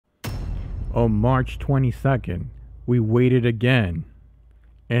On March 22nd, we waited again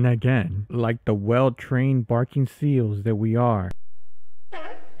and again, like the well-trained barking seals that we are,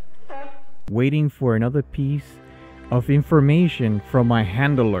 waiting for another piece of information from my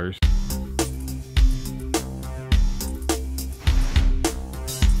handlers.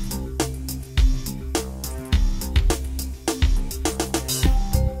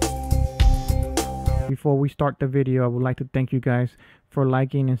 Before we start the video, I would like to thank you guys for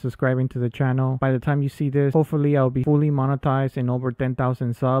liking and subscribing to the channel. By the time you see this, hopefully I'll be fully monetized and over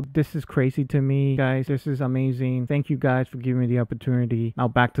 10,000 subs. This is crazy to me, guys. This is amazing. Thank you guys for giving me the opportunity. Now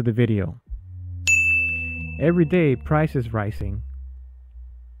back to the video. Every day, price is rising.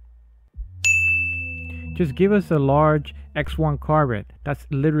 Just give us a large X1 carpet. That's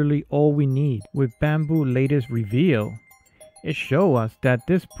literally all we need. With Bambu latest reveal, it shows us that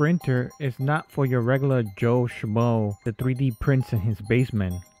this printer is not for your regular Joe Schmo, the 3D prints in his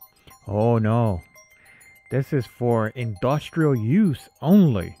basement. Oh no, this is for industrial use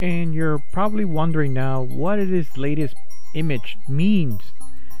only. And you're probably wondering now what this latest image means.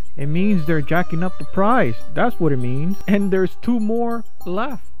 It means they're jacking up the price. That's what it means. And there's 2 more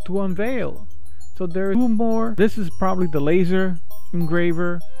left to unveil. So there's 2 more. This is probably the laser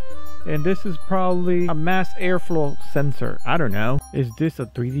engraver. And this is probably a mass airflow sensor. I don't know. Is this a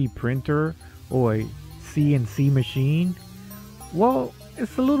 3D printer or a CNC machine? Well,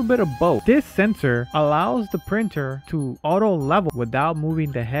 it's a little bit of both. This sensor allows the printer to auto level without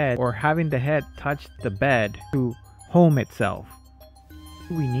moving the head or having the head touch the bed to home itself.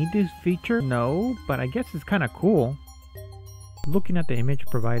 Do we need this feature? No, but I guess it's kind of cool. Looking at the image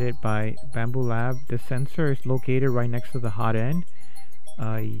provided by Bambu Lab, the sensor is located right next to the hot end.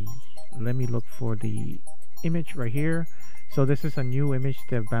 Let me look for the image right here. So this is a new image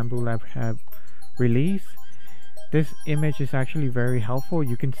that Bambu Lab have released. This image is actually very helpful.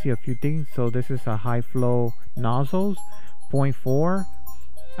 You can see a few things. So this is a high flow nozzles 0.4.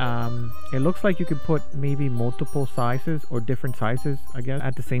 It looks like you could put maybe multiple sizes or different sizes, I guess,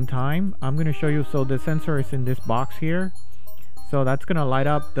 at the same time. I'm going to show you. So the sensor is in this box here. So that's going to light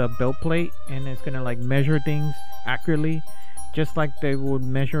up the build plate and it's going to like measure things accurately, just like they would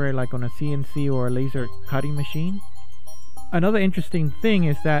measure it like on a CNC or a laser cutting machine. Another interesting thing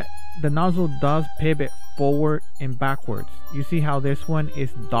is that the nozzle does pivot forward and backwards. You see how this one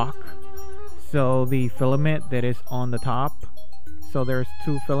is dock? So the filament that is on the top, so there's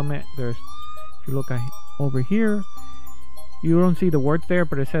 2 filament. There's, if you look over here, you don't see the words there,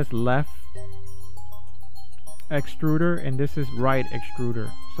 but it says left extruder and this is right extruder.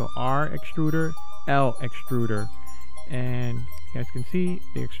 So R extruder, L extruder. And you guys can see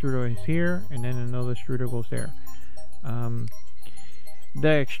the extruder is here and then another extruder goes there. The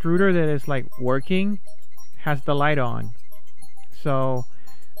extruder that is like working has the light on, so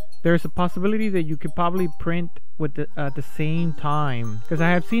there's a possibility that you could probably print with at the same time, because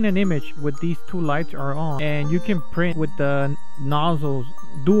I have seen an image with these 2 lights are on and you can print with the nozzles,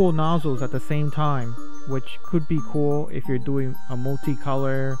 dual nozzles at the same time, which could be cool if you're doing a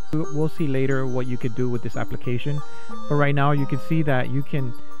multicolor. We'll see later what you could do with this application, but right now you can see that you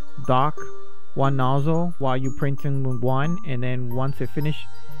can dock 1 nozzle while you're printing with 1, and then once it finishes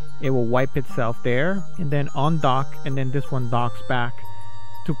it will wipe itself there and then undock, and then this one docks back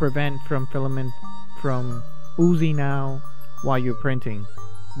to prevent from filament from oozing out while you're printing,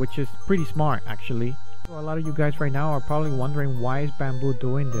 which is pretty smart actually. So a lot of you guys right now are probably wondering, why is Bambu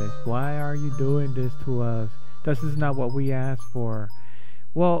doing this? Why are you doing this to us? This is not what we asked for.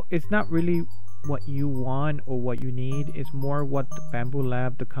 Well, it's not really what you want or what you need. It's more what the Bambu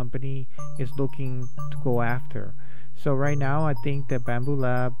Lab, the company, is looking to go after. So right now I think that Bambu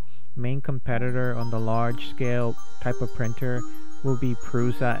Lab main competitor on the large scale type of printer will be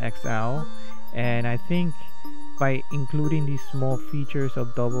Prusa XL, and I think by including these small features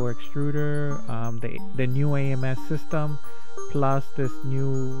of double extruder, the new AMS system, plus this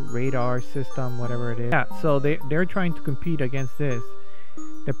new radar system, whatever it is. Yeah, so they're trying to compete against this,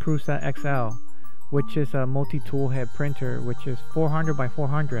 the Prusa XL, which is a multi-tool head printer, which is 400 by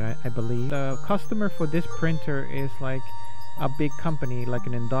 400, I believe. The customer for this printer is like a big company, like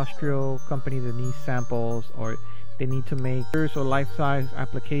an industrial company that needs samples, or they need to make or life-size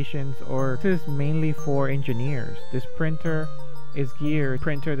applications, or this is mainly for engineers. This printer is geared.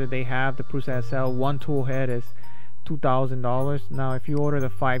 Printer that they have, the Prusa SL, 1 tool head is $2,000. Now if you order the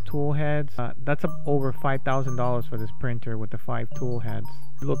 5 tool heads, that's over $5,000 for this printer with the 5 tool heads.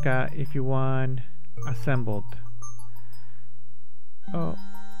 Look at if you want assembled. Oh,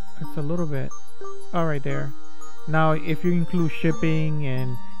 it's a little bit right there. Now if you include shipping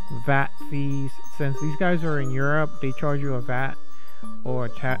and VAT fees, since these guys are in Europe, they charge you a VAT or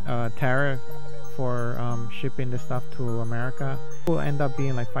tariff for shipping the stuff to America, will end up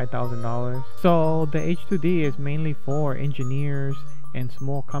being like $5,000. So the H2D is mainly for engineers and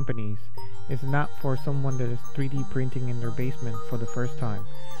small companies. It's not for someone that is 3D printing in their basement for the first time.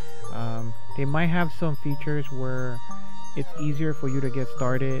 They might have some features where it's easier for you to get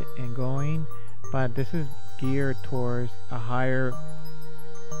started and going, but this is geared towards a higher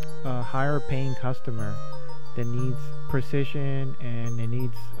paying customer that needs precision, and it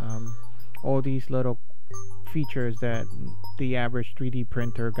needs all these little features that the average 3D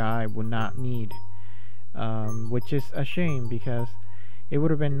printer guy would not need, which is a shame, because it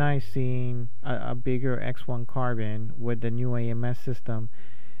would have been nice seeing a bigger X1 carbon with the new AMS system.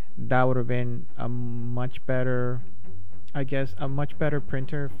 That would have been a much better, I guess, a much better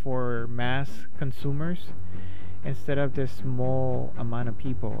printer for mass consumers, instead of this small amount of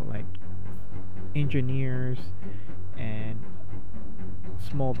people like engineers and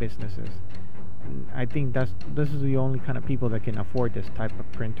small businesses. I think this is the only kind of people that can afford this type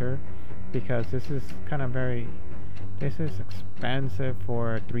of printer, because this is expensive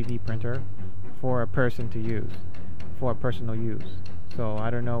for a 3D printer for a person to use, for personal use. So I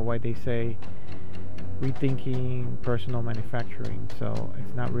don't know why they say rethinking personal manufacturing. So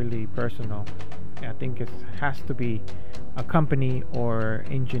it's not really personal. I think it has to be a company or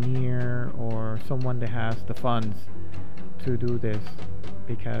engineer or someone that has the funds to do this,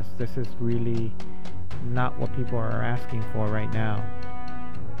 because this is really not what people are asking for right now.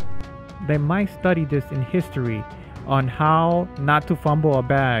 They might study this in history on how not to fumble a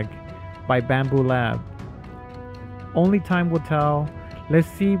bag by Bambu Lab. Only time will tell. Let's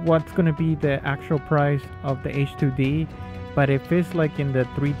see what's going to be the actual price of the H2D, but if it's like in the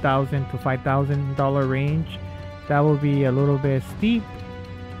 $3,000 to $5,000 range, that will be a little bit steep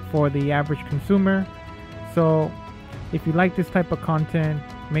for the average consumer. So if you like this type of content,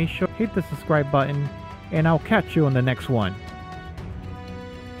 make sure to hit the subscribe button, and I'll catch you on the next one.